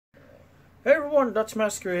Hey everyone, Dutch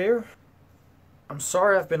Massacre here. I'm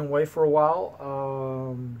sorry I've been away for a while.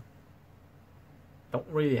 Don't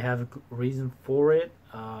really have a good reason for it.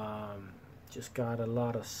 Just got a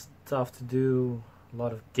lot of stuff to do, a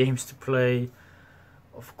lot of games to play.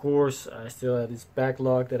 Of course, I still have this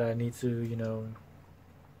backlog that I need to,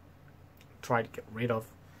 try to get rid of.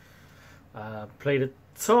 Played a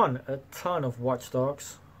ton of Watch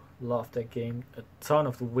Dogs. Loved that game. A ton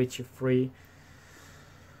of The Witcher 3.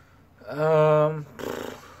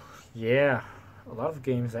 Yeah, a lot of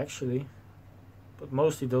games actually, but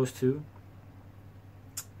mostly those two.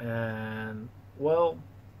 And well,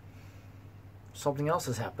 something else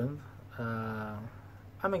has happened.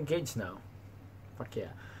 I'm engaged now. Fuck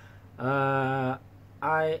yeah.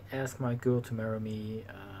 I asked my girl to marry me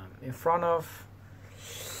in front of,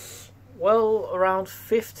 well, around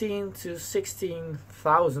 15 to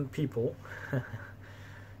 16,000 people.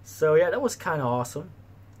 So yeah, that was kind of awesome.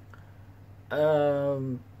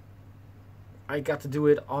 I got to do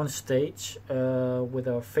it on stage with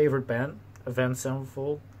our favorite band, Avenged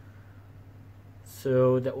Sevenfold.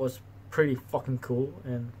 So that was pretty fucking cool.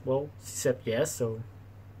 And well, she said yes, so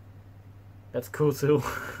that's cool too.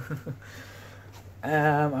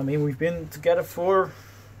 I mean, we've been together for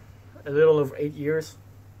a little over 8 years.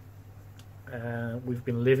 We've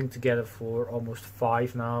been living together for almost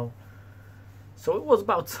 5 now. So it was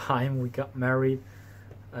about time we got married.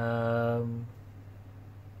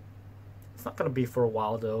 It's not gonna be for a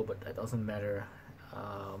while though, but that doesn't matter.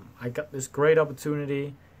 I got this great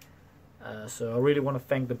opportunity, so I really want to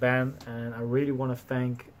thank the band, and I really want to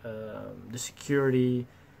thank the security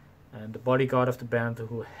and the bodyguard of the band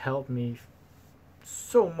who helped me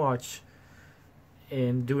so much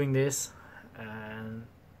in doing this, and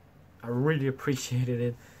I really appreciated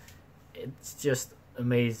it. It's just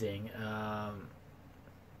amazing. I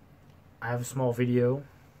have a small video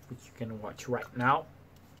which you can watch right now.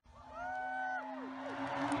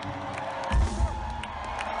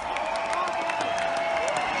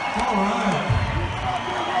 Alright.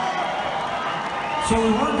 So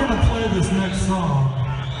we weren't going to play this next song.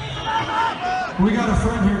 We got a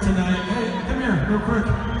friend here tonight. Hey, come here, real quick.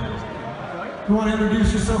 You want to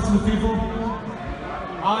introduce yourself to the people?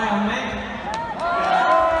 I am Nick.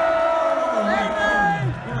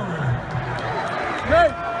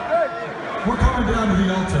 We're coming down to the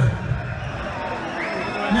altar.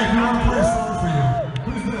 Nick, we want to play a song for you.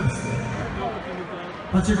 Who's this?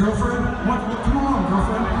 That's your girlfriend? What? Come on,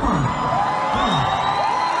 girlfriend. Come on. Come on.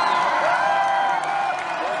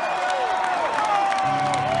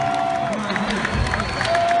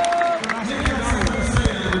 Nick got something to say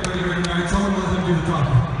to everybody here tonight, so I'm going to let him do the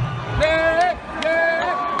talking.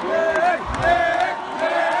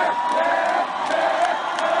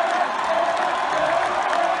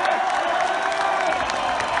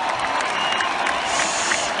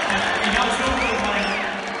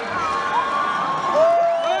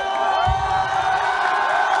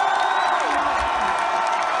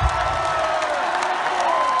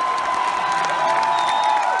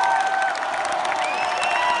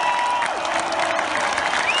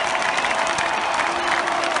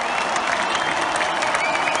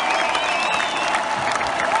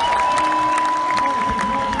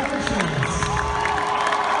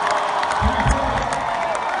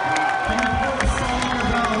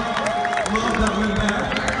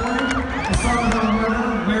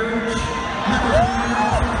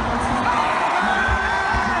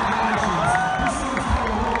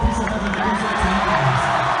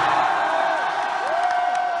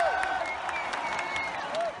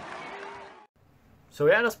 So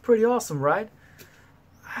yeah, that's pretty awesome, right?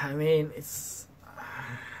 I mean,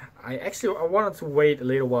 I wanted to wait a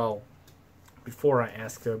little while before I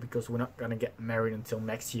asked her, because we're not gonna get married until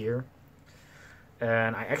next year.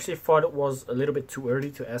 And I actually thought it was a little bit too early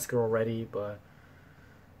to ask her already, but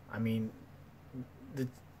I mean,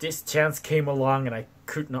 this chance came along and I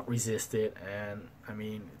could not resist it. And I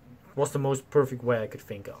mean, it was the most perfect way I could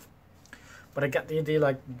think of. But I got the idea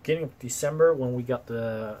like beginning of December when we got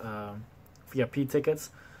the VIP tickets,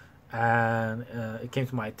 and it came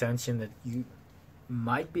to my attention that you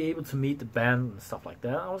might be able to meet the band and stuff like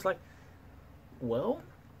that. I was like, well,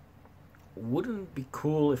 wouldn't it be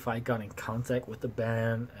cool if I got in contact with the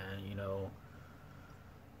band and,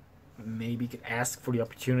 maybe could ask for the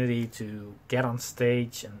opportunity to get on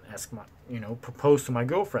stage and ask my, propose to my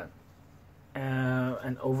girlfriend.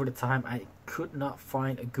 And over the time, I could not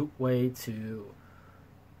find a good way to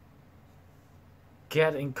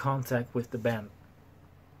get in contact with the band.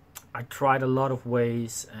 I tried a lot of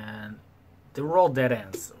ways and they were all dead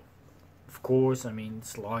ends. Of course, I mean,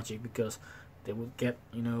 it's logic because they would get,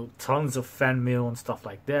 tons of fan mail and stuff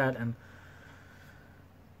like that. And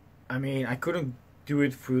I mean, I couldn't do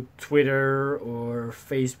it through Twitter or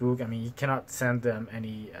Facebook. I mean, you cannot send them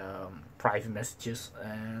any private messages,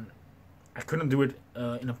 and I couldn't do it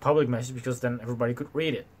in a public message because then everybody could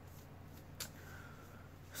read it.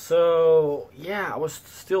 So yeah, I was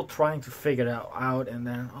still trying to figure that out, and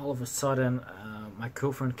then all of a sudden, my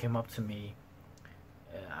girlfriend came up to me.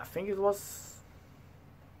 I think it was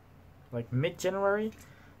like mid-January,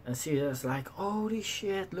 and she was like, "Holy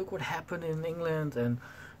shit! Look what happened in England!" And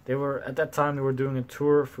they were at that time they were doing a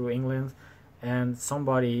tour through England, and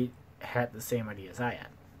somebody had the same idea as I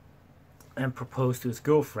had, and proposed to his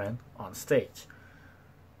girlfriend on stage.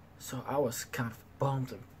 So I was kind of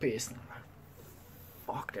bummed and pissed. And I'm like,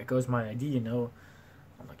 "Fuck! There goes my idea," you know.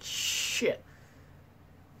 I'm like, "Shit!"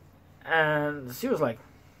 And she was like,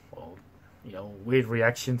 "Well, you know, weird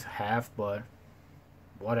reaction to have, but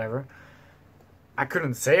whatever." I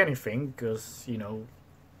couldn't say anything because, you know,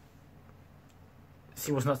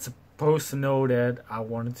 she was not supposed to know that I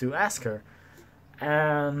wanted to ask her.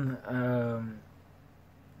 And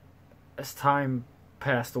as time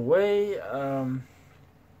passed away,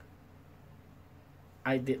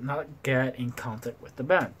 I did not get in contact with the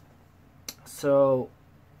band. So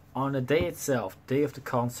on the day itself, day of the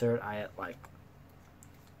concert, I had like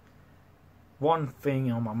one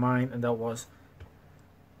thing on my mind, and that was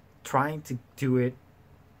trying to do it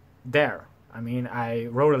there. I mean, I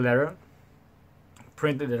wrote a letter,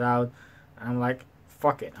 printed it out, and I'm like,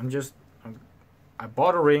 fuck it. I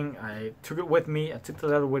bought a ring, I took it with me, I took the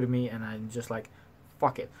letter with me, and I'm just like,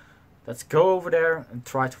 fuck it. Let's go over there and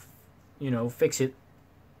try to, you know, fix it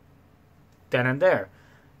then and there.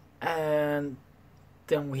 And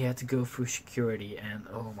then we had to go through security, and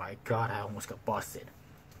oh my god, I almost got busted.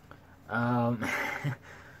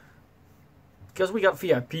 Because we got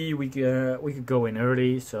VIP, we could go in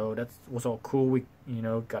early, so that was all cool. We, you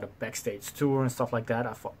know, got a backstage tour and stuff like that.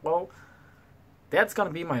 I thought, well, that's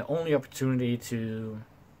gonna be my only opportunity to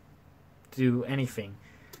do anything.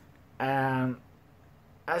 And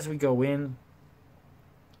as we go in,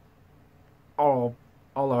 all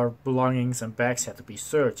our belongings and bags had to be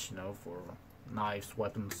searched, you know, for knives,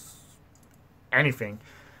 weapons, anything.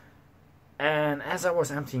 And as I was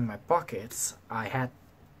emptying my pockets, I had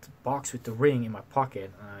the box with the ring in my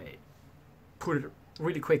pocket, and I put it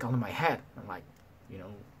really quick under my head. I'm like, you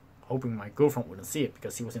know, hoping my girlfriend wouldn't see it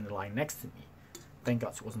because she was in the line next to me. Thank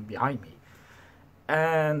God she wasn't behind me.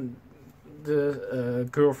 And the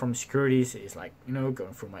girl from security is like, you know,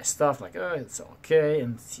 going through my stuff, like, oh, it's okay.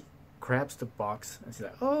 And she grabs the box and she's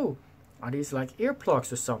like, oh, are these like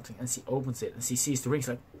earplugs or something? And she opens it and she sees the ring. She's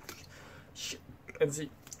like, oh, shit. And she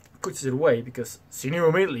puts it away because she knew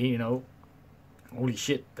immediately, you know, holy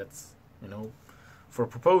shit, that's, you know, for a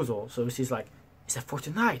proposal. So she's like, is that for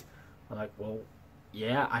tonight? I'm like, well,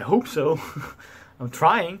 yeah, I hope so. I'm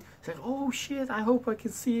trying. She's like, oh shit, I hope I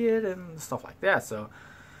can see it and stuff like that. So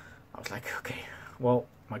I was like, okay, well,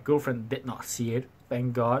 my girlfriend did not see it,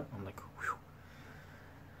 thank God. I'm like, whew.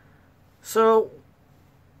 So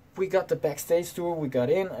we got the backstage tour, we got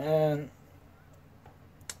in, and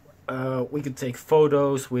we could take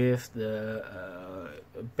photos with the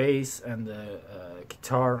bass and the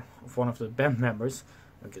guitar of one of the band members.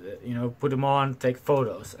 You know, put them on, take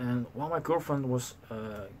photos. And while my girlfriend was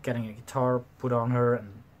getting a guitar put on her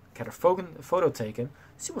and get her photo taken,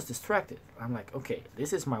 she was distracted. I'm like, okay,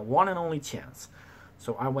 this is my one and only chance.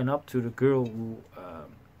 So I went up to the girl who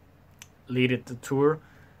leaded the tour,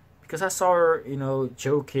 because I saw her, you know,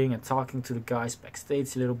 joking and talking to the guys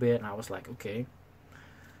backstage a little bit, and I was like, okay,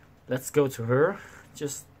 let's go to her,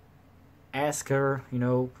 just ask her, you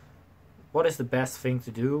know, what is the best thing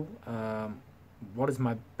to do, what is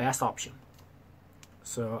my best option.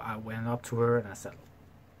 So I went up to her and I said,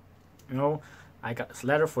 you know, I got this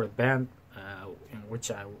letter for the band in which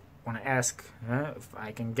I want to ask if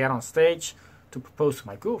I can get on stage to propose to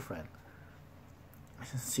my girlfriend.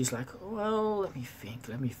 And she's like, well, let me think.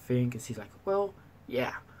 And she's like, well,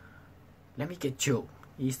 yeah, let me get Joe.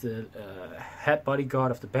 He's the head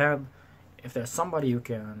bodyguard of the band. If there's somebody who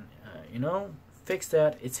can, you know, fix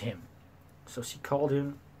that, it's him. So she called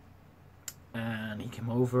him, and he came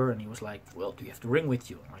over, and he was like, well, do you have the ring with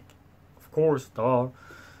you? I'm like, of course, duh.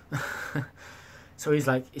 So he's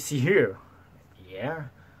like, is he here? Yeah.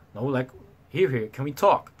 No, like, here, can we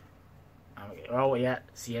talk? I'm like, oh, yeah,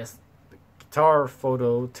 she has the guitar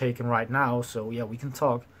photo taken right now, so yeah, we can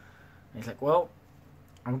talk. And he's like, well,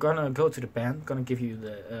 I'm gonna go to the band, gonna give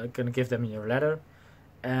them your letter,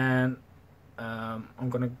 and I'm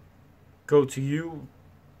gonna go to you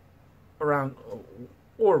around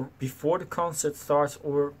or before the concert starts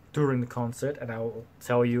or during the concert, and I'll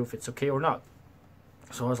tell you if it's okay or not.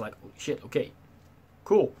 So I was like, oh, shit, okay,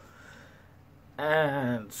 cool.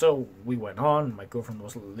 And so we went on. My girlfriend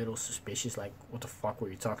was a little suspicious, like, what the fuck were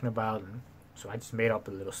you talking about? And so I just made up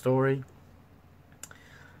a little story.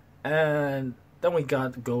 And then we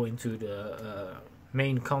got to go into the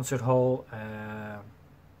main concert hall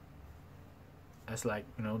as, like,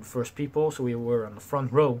 you know, the first people. So we were on the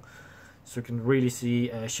front row, so you can really see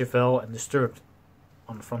Chevelle and Disturbed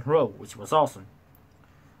on the front row, which was awesome.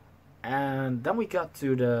 And then we got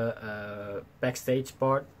to the backstage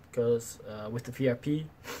part, because with the VIP,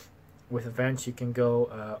 with Avenged, you can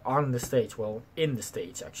go on the stage, well, in the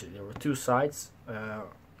stage actually. There were two sides,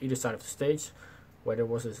 either side of the stage, where there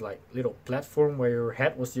was this like little platform where your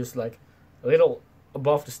head was just like a little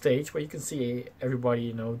above the stage, where you can see everybody,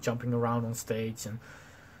 you know, jumping around on stage and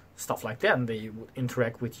stuff like that, and they would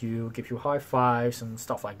interact with you, give you high fives and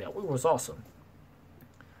stuff like that. It was awesome.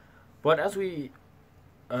 But as we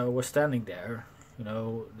were standing there, you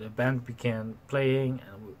know, the band began playing,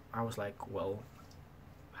 and I was like, well,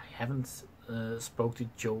 I haven't spoke to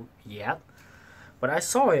Joe yet, but I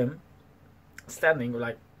saw him standing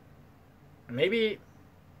like maybe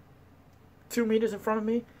 2 meters in front of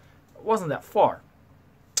me. It wasn't that far.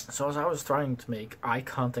 So as I was trying to make eye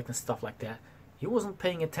contact and stuff like that, he wasn't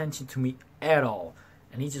paying attention to me at all,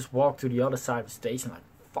 and he just walked to the other side of the stage and like,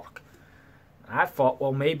 fuck. And I thought,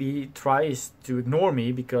 well, maybe he tries to ignore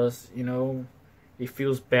me because, you know, he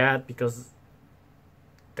feels bad because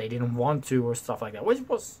they didn't want to or stuff like that, which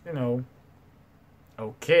was, you know,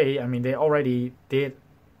 okay. I mean, they already did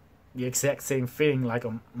the exact same thing like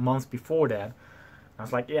a month before that. I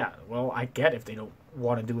was like, yeah, well, I get if they don't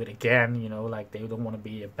want to do it again, you know, like they don't want to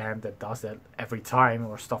be a band that does that every time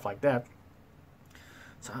or stuff like that.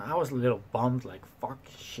 So I was a little bummed, like, fuck,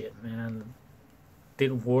 shit, man,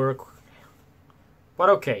 didn't work. But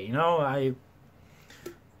okay, you know, I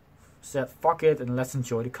said fuck it and let's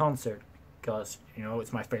enjoy the concert, because, you know,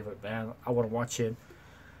 it's my favorite band. I want to watch it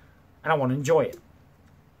and I want to enjoy it.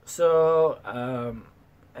 So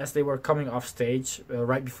as they were coming off stage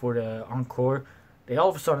right before the encore, they all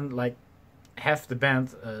of a sudden, like, half the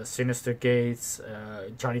band, Sinister Gates,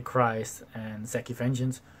 Johnny Christ and Zachy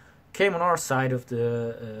Vengeance, came on our side of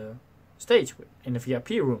the stage in the VIP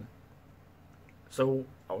room. So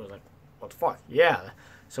I was like, what the fuck? Yeah.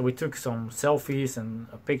 So we took some selfies and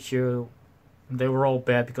a picture. They were all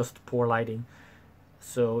bad because of the poor lighting.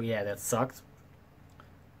 So yeah, that sucked.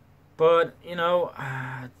 But, you know,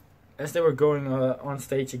 as they were going on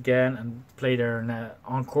stage again and play their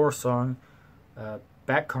encore song,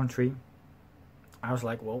 Backcountry, I was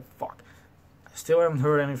like, well, fuck. I still haven't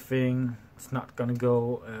heard anything. It's not gonna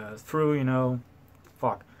go through, you know.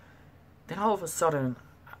 Fuck. Then all of a sudden,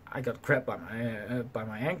 I got grabbed by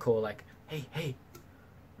my ankle, like, hey.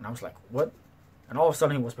 And I was like, what? And all of a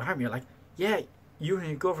sudden he was behind me, like, yeah, you and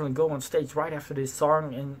your girlfriend go on stage right after this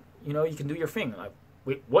song and, you know, you can do your thing. Like,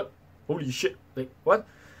 wait, what? Holy shit. Like, what?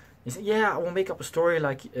 He said, yeah, I will make up a story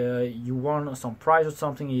like you won some prize or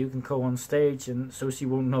something and you can go on stage and so she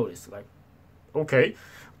won't notice. Like, okay,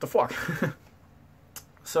 what the fuck?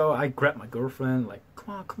 So I grabbed my girlfriend, like,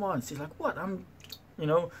 come on. She's like, what? I'm, you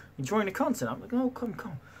know, enjoying the concert. I'm like, oh, come.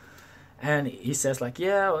 And he says, like,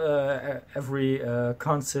 yeah, every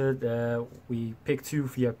concert we pick 2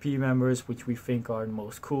 VIP members which we think are the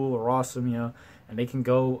most cool or awesome, you know, and they can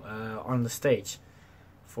go on the stage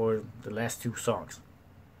for the last 2 songs.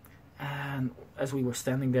 And as we were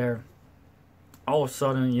standing there, all of a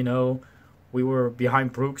sudden, you know, we were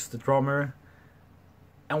behind Brooks, the drummer,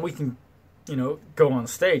 and we can, you know, go on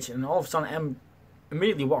stage. And all of a sudden, Em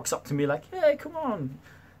immediately walks up to me like, hey, come on.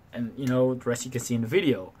 And, you know, the rest you can see in the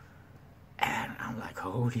video. And I'm like,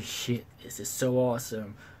 holy shit, this is so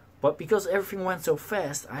awesome. But because everything went so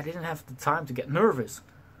fast, I didn't have the time to get nervous.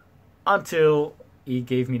 Until he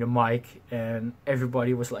gave me the mic and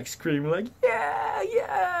everybody was like screaming like,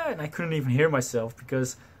 yeah. And I couldn't even hear myself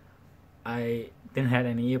because I didn't have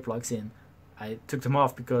any earplugs in. I took them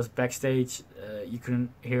off because backstage you couldn't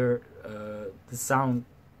hear the sound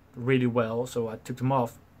really well. So I took them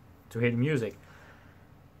off to hear the music.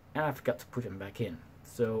 And I forgot to put them back in.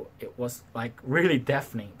 So it was like really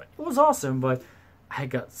deafening, but it was awesome. But I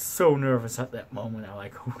got so nervous at that moment. I'm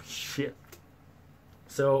like, holy shit.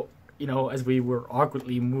 So, you know, as we were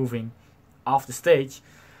awkwardly moving off the stage,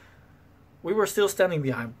 we were still standing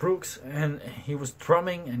behind Brooks, and he was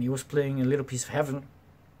drumming and he was playing A Little Piece of Heaven.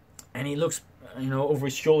 And he looks, you know, over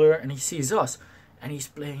his shoulder and he sees us. And he's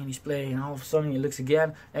playing, and all of a sudden he looks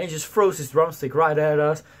again and he just throws his drumstick right at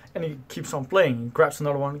us and he keeps on playing. He grabs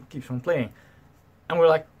another one and keeps on playing. And we're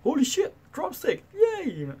like, holy shit, drumstick, yay!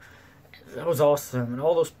 You know, that was awesome. And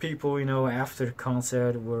all those people, you know, after the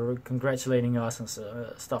concert were congratulating us and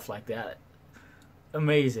stuff like that.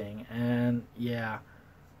 amazing. And yeah,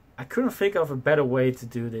 I couldn't think of a better way to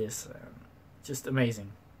do this. Just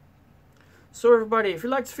amazing. So everybody, if you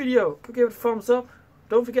liked this video, go give it a thumbs up.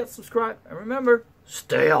 Don't forget to subscribe. And remember,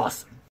 stay awesome.